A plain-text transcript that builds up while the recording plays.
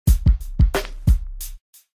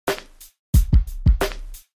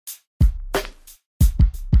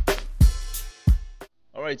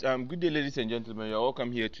Alright, good day ladies and gentlemen, you're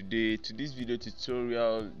welcome here today to this video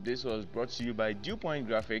tutorial. This was brought to you by Dewpoint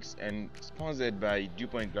Graphics and sponsored by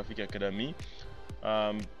Dewpoint Graphic Academy.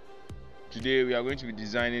 Today we are going to be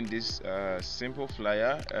designing this simple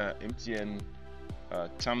flyer, MTN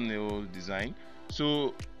thumbnail design.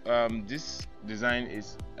 So this design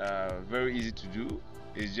is very easy to do.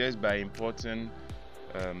 It's just by importing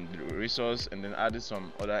the resource and then adding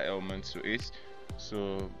some other elements to it.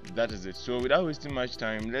 So that is it. So without wasting much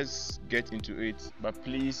time, let's get into it. But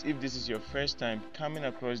please, if this is your first time coming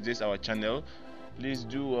across this our channel, please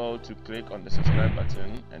do well to click on the subscribe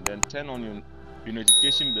button and then turn on your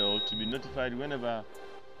notification bell to be notified whenever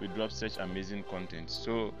we drop such amazing content.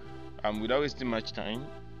 So without wasting much time,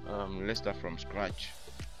 let's start from scratch.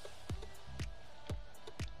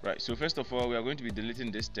 Right, so first of all, we are going to be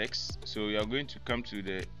deleting this text. So we are going to come to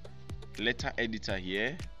the letter editor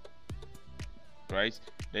here, right?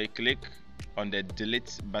 Then click on the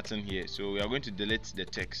delete button here. So we are going to delete the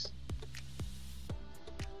text.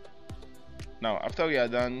 Now after we are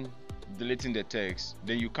done deleting the text,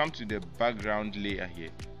 then you come to the background layer here.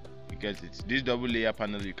 You get it, this double layer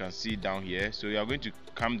panel you can see down here. So you are going to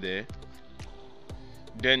come there,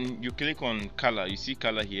 then you click on color. You see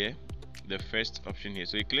color here, the first option here.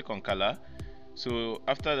 So you click on color. So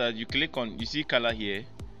after that you click on, you see color here,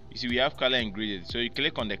 you see we have color ingredient. So you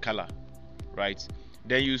click on the color, right?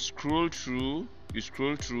 Then you scroll through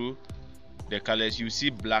the colors. You see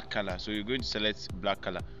black color, so you're going to select black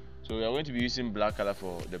color. So we are going to be using black color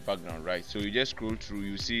for the background, right? So you just scroll through,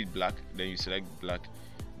 you see black, then you select black.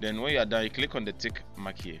 Then when you are done, you click on the tick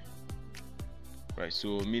mark here, right?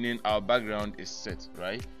 So meaning our background is set,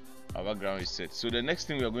 right? Our background is set. So the next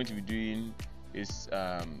thing we are going to be doing is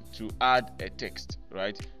to add a text,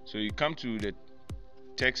 right? So you come to the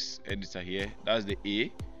text editor here, that's the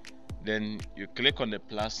A. Then you click on the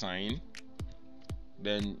plus sign,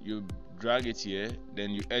 then you drag it here, then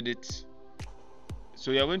you edit. So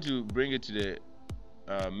you are going to bring it to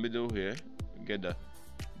the middle here, get that.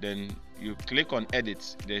 Then you click on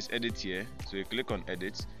edit, there's edit here, so you click on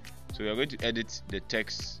edit. So we are going to edit the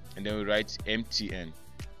text and then we write MTN.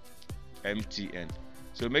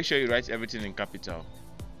 So make sure you write everything in capital.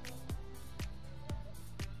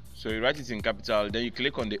 So you write it in capital, then you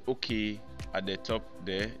click on the OK at the top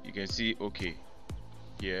there. You can see OK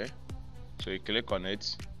here. So you click on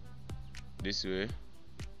it this way,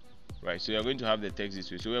 right? So you're going to have the text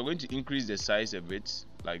this way. So we're going to increase the size a bit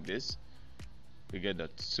like this. You get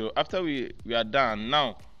that? So after we are done,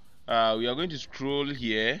 now we are going to scroll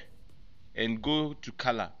here and go to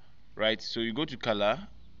color, right? So you go to color,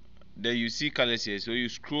 then you see colors here. So you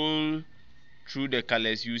scroll through the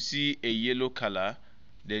colors, you see a yellow color,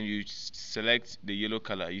 then you select the yellow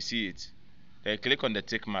color. You see it, then click on the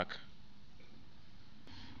tick mark.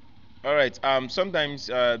 Alright, sometimes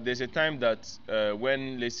there's a time that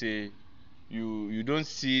when, let's say, you don't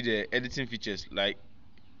see the editing features. Like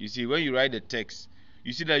you see when you write the text,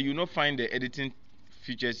 you see that you not find the editing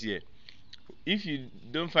features here. If you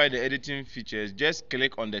don't find the editing features, just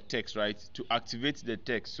click on the text, right, to activate the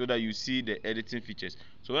text so that you see the editing features.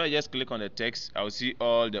 So when I just click on the text, I'll see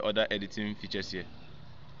all the other editing features here.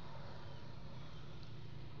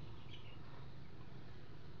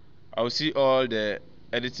 I'll see all the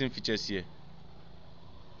editing features here.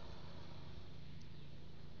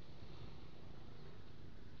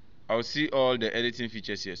 I'll see all the editing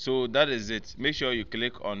features here. So that is it. Make sure you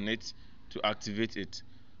click on it to activate it.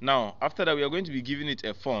 Now after that, we are going to be giving it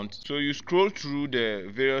a font. So you scroll through the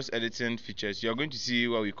various editing features, you are going to see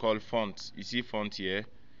what we call font. You see font here,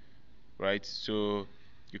 right? So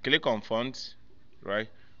you click on font, right?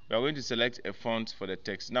 We are going to select a font for the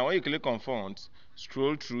text. Now when you click on font,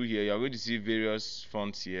 scroll through here, you are going to see various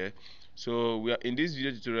fonts here. So we are in this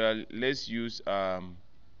video tutorial, let's use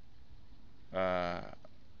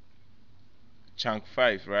chunk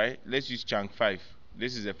 5, right? Let's use chunk 5.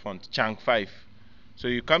 This is a font, chunk 5. So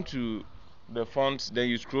you come to the font, then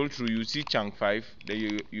you scroll through, you see chunk 5,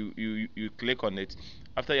 then you click on it.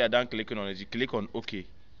 After you are done clicking on it, you click on OK,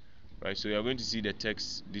 right? So you are going to see the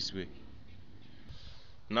text this way.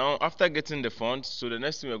 Now after getting the font, so the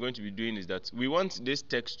next thing we are going to be doing is that we want this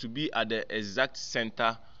text to be at the exact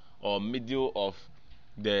center or middle of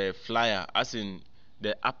the flyer, as in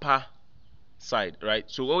the upper side, right?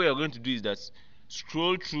 So what we are going to do is that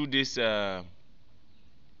scroll through this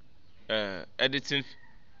editing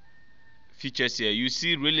features here. You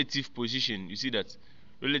see relative position, you see that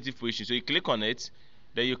relative position. So you click on it,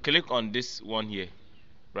 then you click on this one here,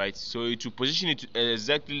 right? So it will position it to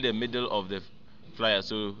exactly the middle of the flyer,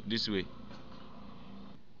 so this way.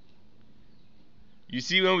 you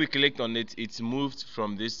see when we click on it, it's moved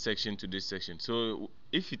from this section to this section. So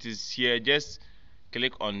if it is here, just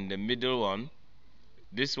click on the middle one.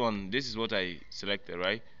 This is what I selected,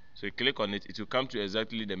 right? So you click on it, it will come to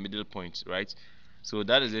exactly the middle point, right? So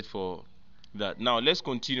that is it for that. Now let's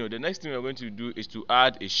continue. The next thing we're going to do is to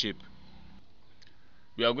add a shape.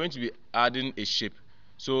 We are going to be adding a shape.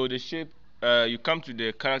 So the shape, you come to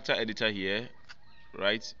the character editor here,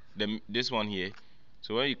 right? This one here.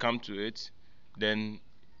 So when you come to it, then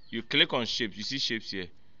you click on shapes. You see shapes here.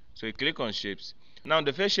 So you click on shapes. Now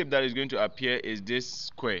the first shape that is going to appear is this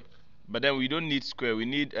square. But then we don't need square. We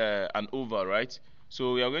need an oval, right?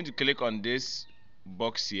 So we are going to click on this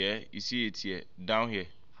box here. You see it here, down here.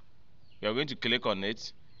 We are going to click on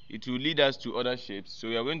it. It will lead us to other shapes. So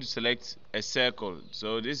we are going to select a circle.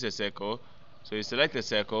 So this is a circle. So you select a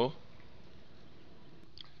circle.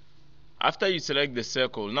 After you select the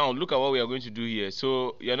circle, now look at what we are going to do here.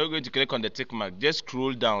 So you're not going to click on the tick mark. Just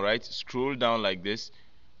scroll down, right? Scroll down like this.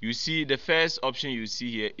 You see the first option you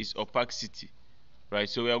see here is opacity, right?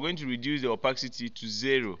 So we are going to reduce the opacity to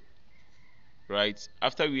 0, right?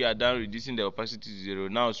 After we are done reducing the opacity to 0,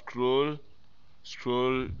 now scroll.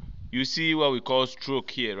 You see what we call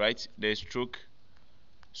stroke here, right? The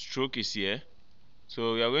stroke is here.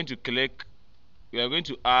 So we are going to click, we are going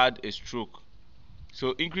to add a stroke.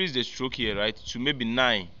 So increase the stroke here, right, to maybe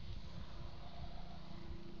 9.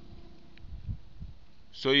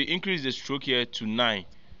 So you increase the stroke here to 9.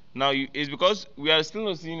 Now it's because we are still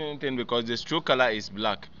not seeing anything because the stroke color is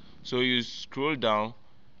black. So you scroll down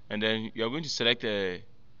and then you are going to select a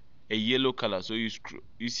yellow color. So you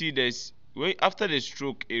see there's after the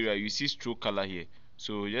stroke area you see stroke color here.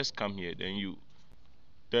 So just come here, then you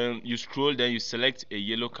scroll, then you select a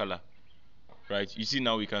yellow color, right? You see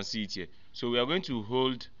now we can see it here. So we are going to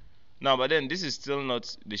hold now, but then this is still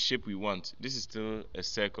not the shape we want. This is still a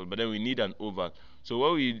circle, but then we need an oval. So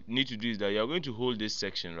what we need to do is that you are going to hold this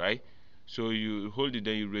section, right? So you hold it,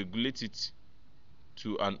 then you regulate it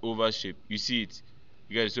to an oval shape. You see it?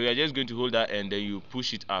 You get it? So you're just going to hold that and then you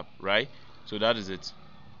push it up, right? So that is it.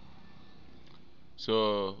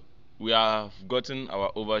 So we have gotten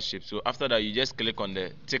our oval shape. So after that, you just click on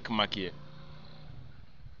the tick mark here.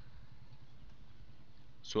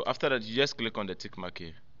 So after that, you just click on the tick mark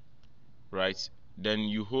here, right? Then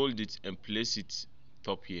you hold it and place it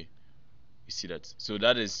top here. You see that? So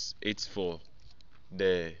that is it for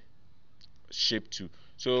the shape 2.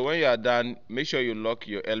 So when you are done, make sure you lock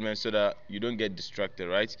your element so that you don't get distracted,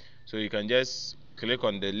 right? So you can just click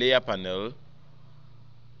on the layer panel.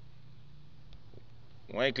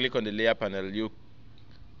 When you click on the layer panel, you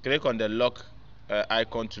click on the lock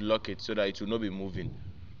icon to lock it so that it will not be moving,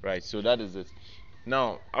 right? So that is it.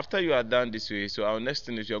 Now after you are done this way, so our next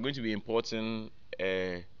thing is you are going to be importing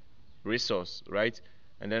a resource, right?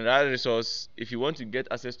 And then that resource, if you want to get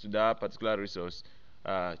access to that particular resource,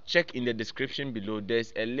 check in the description below.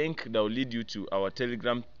 There's a link that will lead you to our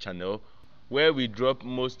Telegram channel where we drop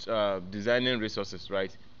most designing resources,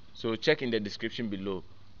 right? So check in the description below,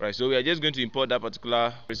 right? So we are just going to import that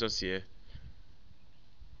particular resource here.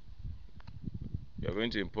 We are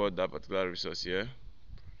going to import that particular resource here.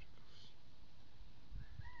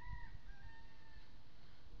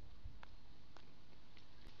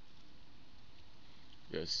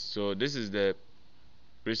 Yes, so this is the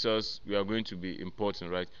resource we are going to be importing,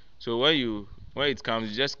 right? So when it comes,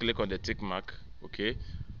 you just click on the tick mark, okay?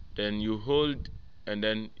 Then you hold, and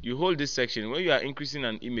then you hold this section. When you are increasing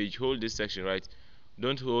an image, hold this section, right?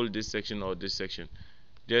 Don't hold this section or this section.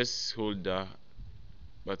 Just hold the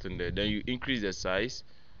button there. Then you increase the size,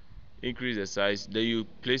 then you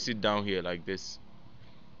place it down here like this.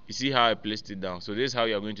 You see how I placed it down? So this is how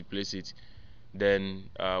you are going to place it. Then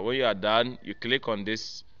when you are done, you click on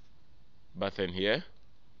this button here,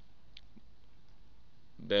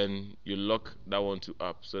 then you lock that one to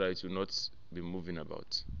up so that it will not be moving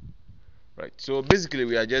about, right? So basically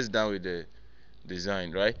we are just done with the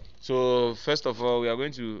design, right? So first of all, we are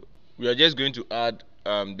just going to add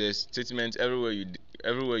the statement everywhere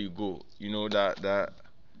you go, you know, that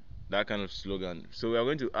kind of slogan. So we are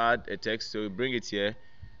going to add a text, so you bring it here,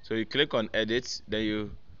 so you click on edit,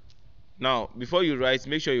 then now before you write,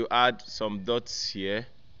 make sure you add some dots here,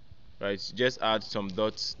 right? Just add some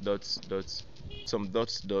dots, then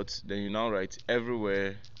you now write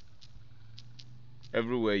everywhere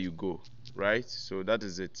you go, right? So that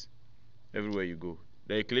is it, everywhere you go.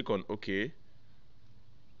 Then you click on OK.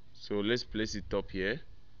 So let's place it up here.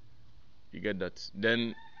 You get that?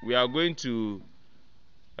 Then we are going to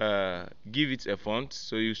give it a font.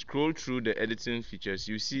 So you scroll through the editing features,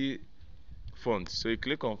 you see font, so you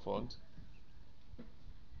click on font.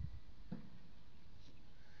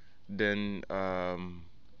 then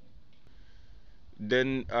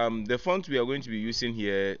the font we are going to be using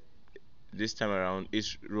here this time around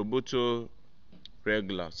is Roboto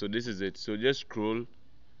regular. So this is it. So just scroll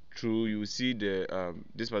through, you see the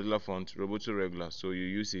this particular font, Roboto regular. So you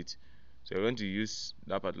use it. So you're going to use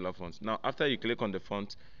that particular font. Now after you click on the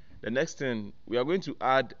font, the next thing, we are going to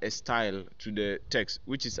add a style to the text,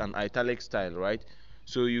 which is an italic style, right?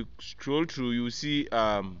 So you scroll through, you see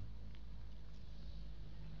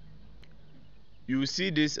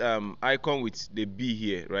this icon with the B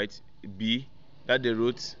here, right? B, that they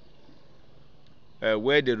wrote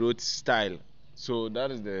where they wrote style. So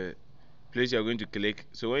that is the place you're going to click.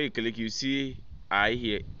 So when you click, you see I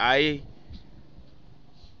here. I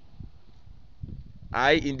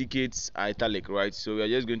indicates italic, right? So we are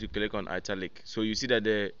just going to click on italic. So you see that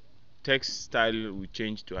the text style will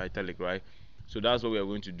change to italic, right? So that's what we are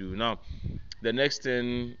going to do. Now the next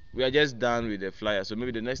thing, we are just done with the flyer. So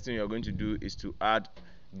maybe the next thing you are going to do is to add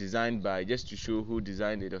designed by, just to show who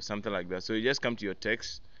designed it or something like that. So you just come to your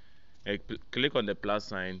text and click on the plus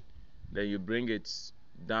sign, then you bring it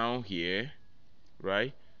down here,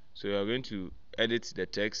 right? So you are going to edit the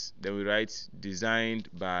text, then we write designed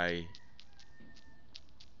by.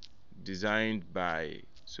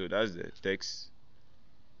 So that's the text.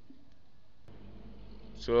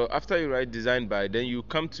 So after you write designed by, then you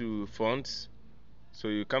come to fonts. So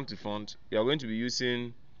you come to font, you are going to be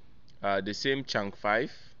using the same chunk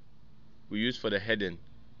 5 we use for the heading.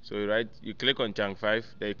 So you click on chunk 5,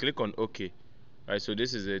 then you click on OK, right? So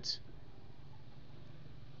this is it,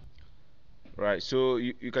 right? So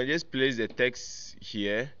you can just place the text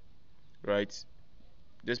here, right?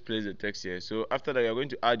 Just place the text here. So after that, you're going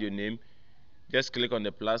to add your name. Just click on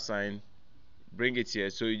the plus sign, bring it here.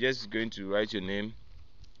 So you're just going to write your name.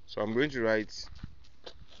 So I'm going to write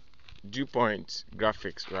DuPont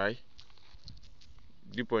Graphics, right?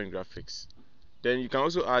 DuPont Graphics. Then you can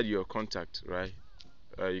also add your contact, right?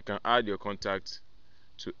 You can add your contact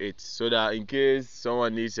to it, so that in case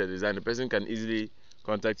someone needs a design, the person can easily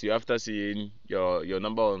contact you after seeing your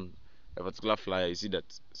number on a particular flyer. You see that?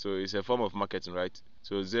 So it's a form of marketing, right?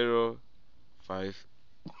 So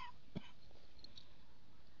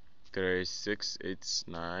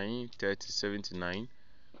 0536893079.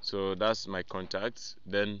 So that's my contact.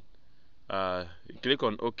 Then you click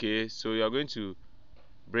on OK. So you are going to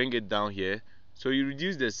bring it down here. So you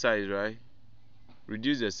reduce the size, right?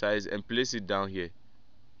 Reduce the size and place it down here,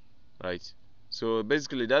 right? So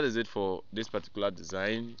basically that is it for this particular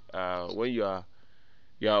design. When you are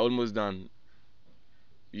almost done,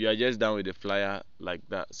 you are just done with the flyer like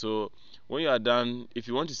that. So when you are done, if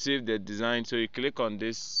you want to save the design, so you click on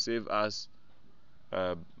this save as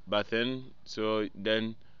button. So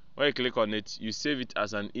then when you click on it, you save it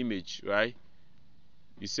as an image, right?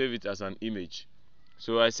 You save it as an image.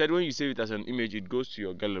 So I said when you save it as an image, it goes to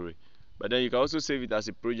your gallery, but then you can also save it as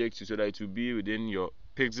a project so that it will be within your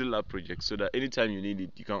Pixellab project, so that anytime you need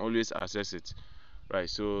it, you can always access it, right?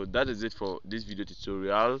 So that is it for this video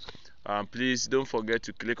tutorial. Please don't forget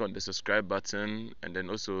to click on the subscribe button, and then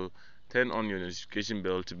also turn on your notification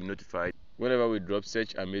bell to be notified whenever we drop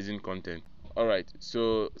such amazing content. Alright,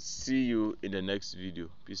 so see you in the next video.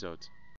 Peace out.